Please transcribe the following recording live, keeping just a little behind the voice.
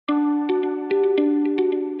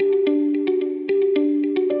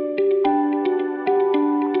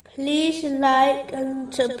like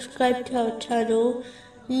and subscribe to our channel.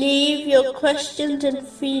 Leave your questions and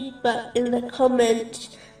feedback in the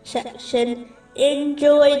comments section.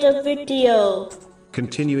 Enjoy the video.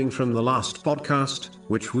 Continuing from the last podcast,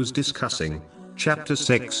 which was discussing chapter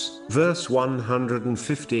 6, verse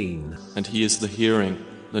 115. And he is the hearing,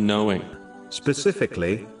 the knowing.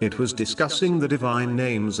 Specifically, it was discussing the divine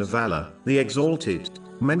names of Allah, the Exalted,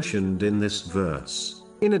 mentioned in this verse.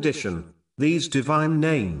 In addition, these divine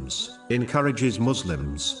names encourages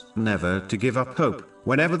Muslims never to give up hope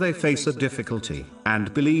whenever they face a difficulty,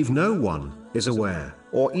 and believe no one is aware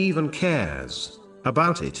or even cares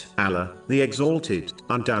about it. Allah, the Exalted,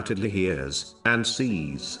 undoubtedly hears and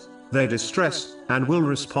sees their distress, and will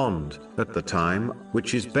respond at the time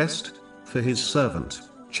which is best for his servant.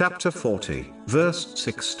 Chapter 40, verse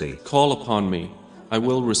 60. Call upon me, I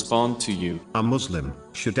will respond to you. A Muslim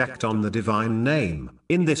should act on the divine name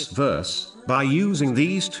in this verse by using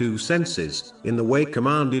these two senses in the way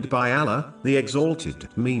commanded by Allah, the Exalted,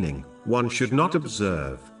 meaning, one should not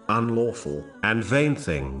observe unlawful and vain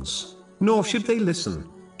things, nor should they listen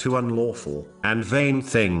to unlawful and vain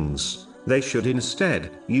things. They should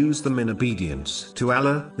instead use them in obedience to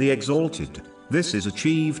Allah, the Exalted. This is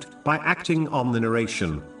achieved by acting on the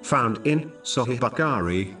narration found in Sahih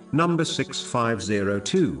Bukhari, number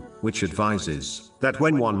 6502, which advises that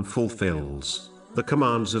when one fulfills the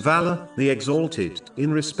commands of Allah, the Exalted,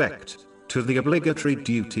 in respect to the obligatory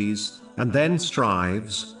duties, and then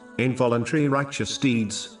strives in voluntary righteous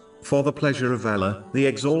deeds for the pleasure of Allah, the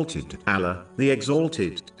Exalted. Allah, the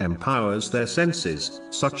Exalted, empowers their senses,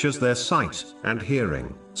 such as their sight and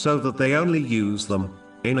hearing, so that they only use them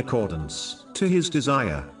in accordance to his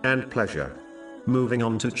desire and pleasure. Moving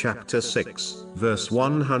on to chapter 6, verse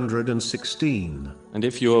 116. And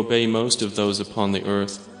if you obey most of those upon the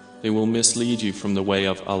earth, they will mislead you from the way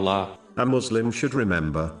of Allah. A Muslim should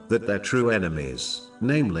remember that their true enemies,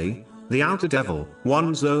 namely, the outer devil,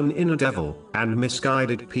 one's own inner devil, and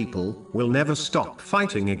misguided people, will never stop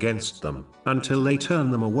fighting against them until they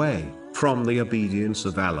turn them away from the obedience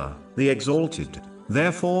of Allah, the Exalted.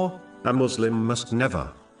 Therefore, a Muslim must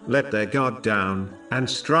never let their guard down and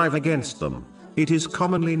strive against them. It is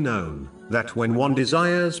commonly known that when one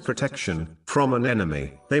desires protection from an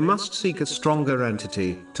enemy, they must seek a stronger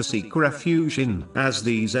entity to seek refuge in, as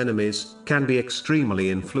these enemies can be extremely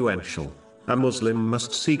influential. A Muslim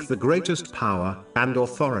must seek the greatest power and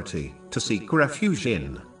authority to seek refuge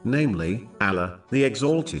in, namely, Allah, the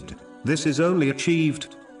Exalted. This is only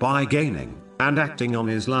achieved by gaining and acting on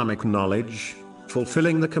Islamic knowledge,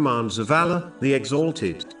 fulfilling the commands of Allah, the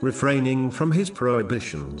Exalted, refraining from his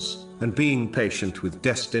prohibitions, and being patient with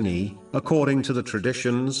destiny, according to the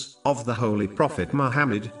traditions of the Holy Prophet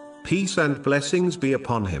Muhammad, peace and blessings be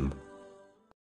upon him.